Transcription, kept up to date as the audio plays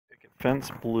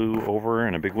Fence blew over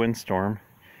in a big windstorm.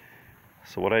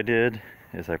 So what I did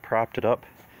is I propped it up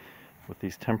with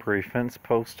these temporary fence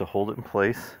posts to hold it in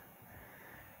place.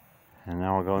 And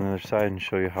now I'll go on the other side and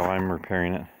show you how I'm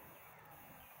repairing it.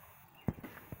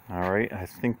 Alright, I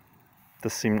think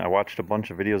this seemed, I watched a bunch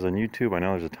of videos on YouTube. I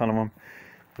know there's a ton of them.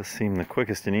 This seemed the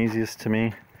quickest and easiest to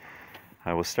me.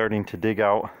 I was starting to dig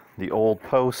out the old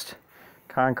post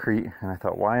concrete, and I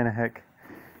thought, why in the heck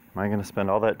am I going to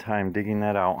spend all that time digging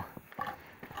that out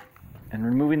and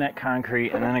removing that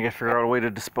concrete, and then I got to figure out a way to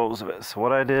dispose of it. So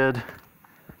what I did,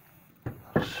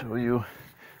 I'll show you.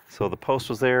 So the post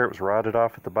was there, it was rotted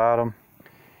off at the bottom.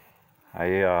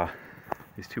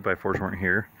 These 2x4s weren't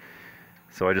here.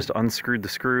 So I just unscrewed the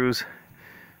screws,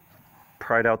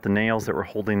 pried out the nails that were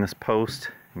holding this post.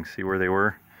 You can see where they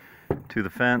were to the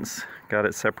fence, got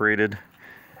it separated,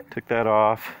 took that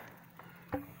off.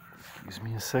 Excuse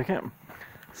me a second,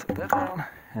 set that down.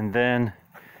 And then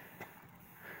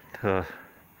to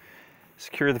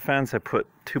secure the fence, I put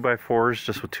 2x4s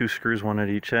just with 2 screws, one at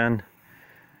each end.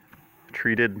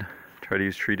 Treated, try to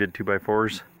use treated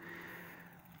 2x4s.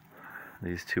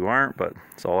 These two aren't, but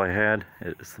it's all I had.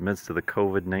 It's the midst of the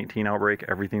COVID-19 outbreak.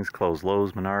 Everything's closed.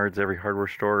 Lowe's, Menards, every hardware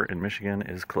store in Michigan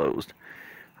is closed.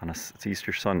 It's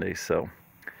Easter Sunday, so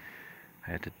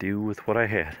I had to do with what I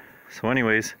had. So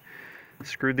anyways,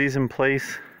 screwed these in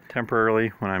place temporarily.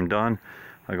 When I'm done,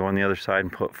 I'll go on the other side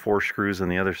and put 4 screws on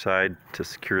the other side to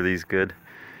secure these good.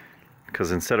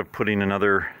 Because instead of putting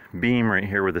another beam right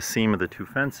here where the seam of the 2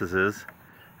 fences is,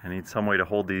 I need some way to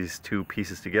hold these 2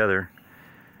 pieces together.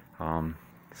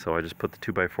 So I just put the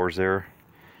 2x4s there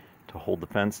to hold the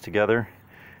fence together,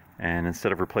 and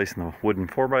instead of replacing the wooden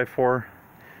 4x4,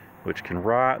 which can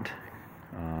rot,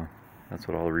 that's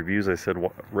what all the reviews I said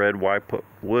read, why put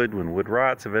wood when wood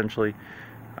rots eventually.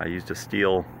 I used a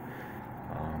steel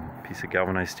piece of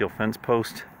galvanized steel fence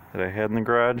post that I had in the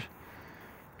garage.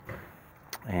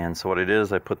 And so what I did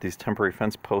is I put these temporary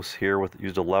fence posts here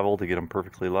used a level to get them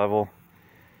perfectly level.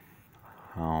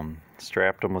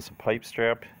 Strapped them with some pipe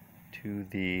strap to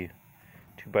the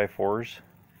 2x4s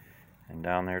and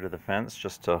down there to the fence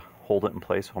just to hold it in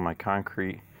place while my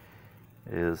concrete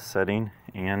is setting.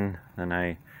 And then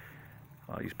I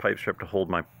use pipe strap to hold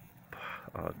my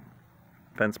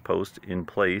fence post in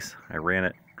place. I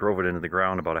drove it into the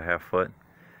ground about a ½ foot,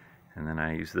 and then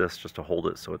I use this just to hold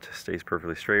it so it stays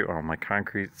perfectly straight while my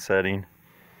concrete's setting.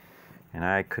 And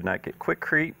I could not get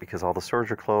Quikrete because all the stores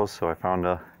are closed, so I found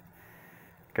a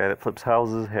guy that flips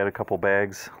houses, had a couple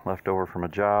bags left over from a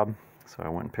job, so I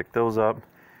went and picked those up,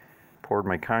 poured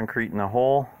my concrete in the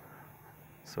hole.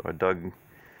 So I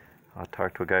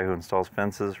talked to a guy who installs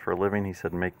fences for a living. He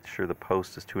said make sure the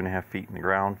post is 2.5 feet in the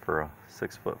ground for a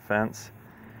 6-foot fence.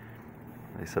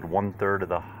 They said 1/3 of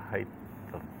the height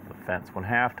of the fence,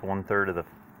 1/2 to 1/3 of the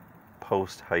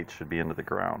post height should be into the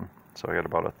ground. So I got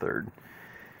about 1/3.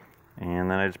 And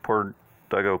then I just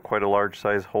dug out quite a large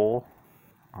size hole,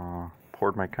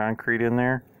 poured my concrete in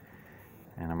there,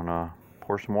 and I'm gonna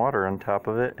pour some water on top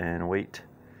of it and wait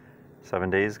 7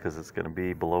 days, because it's going to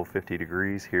be below 50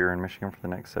 degrees here in Michigan for the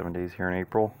next 7 days here in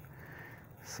April.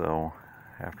 So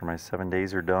after my 7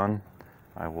 days are done,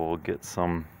 I will get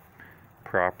some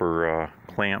proper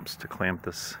clamps to clamp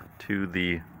this to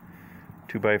the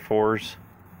 2x4s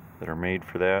that are made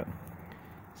for that,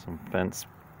 some fence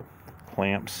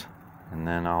clamps, and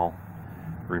then I'll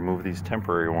remove these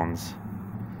temporary ones.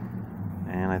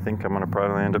 And I think I'm going to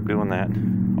probably end up doing that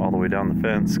all the way down the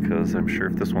fence, because I'm sure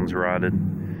if this one's rotted,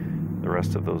 the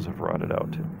rest of those have rotted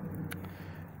out too.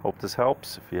 Hope this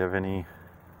helps. If you have any,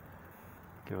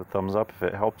 give a thumbs up if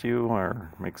it helped you, or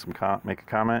make a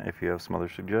comment if you have some other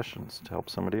suggestions to help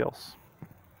somebody else.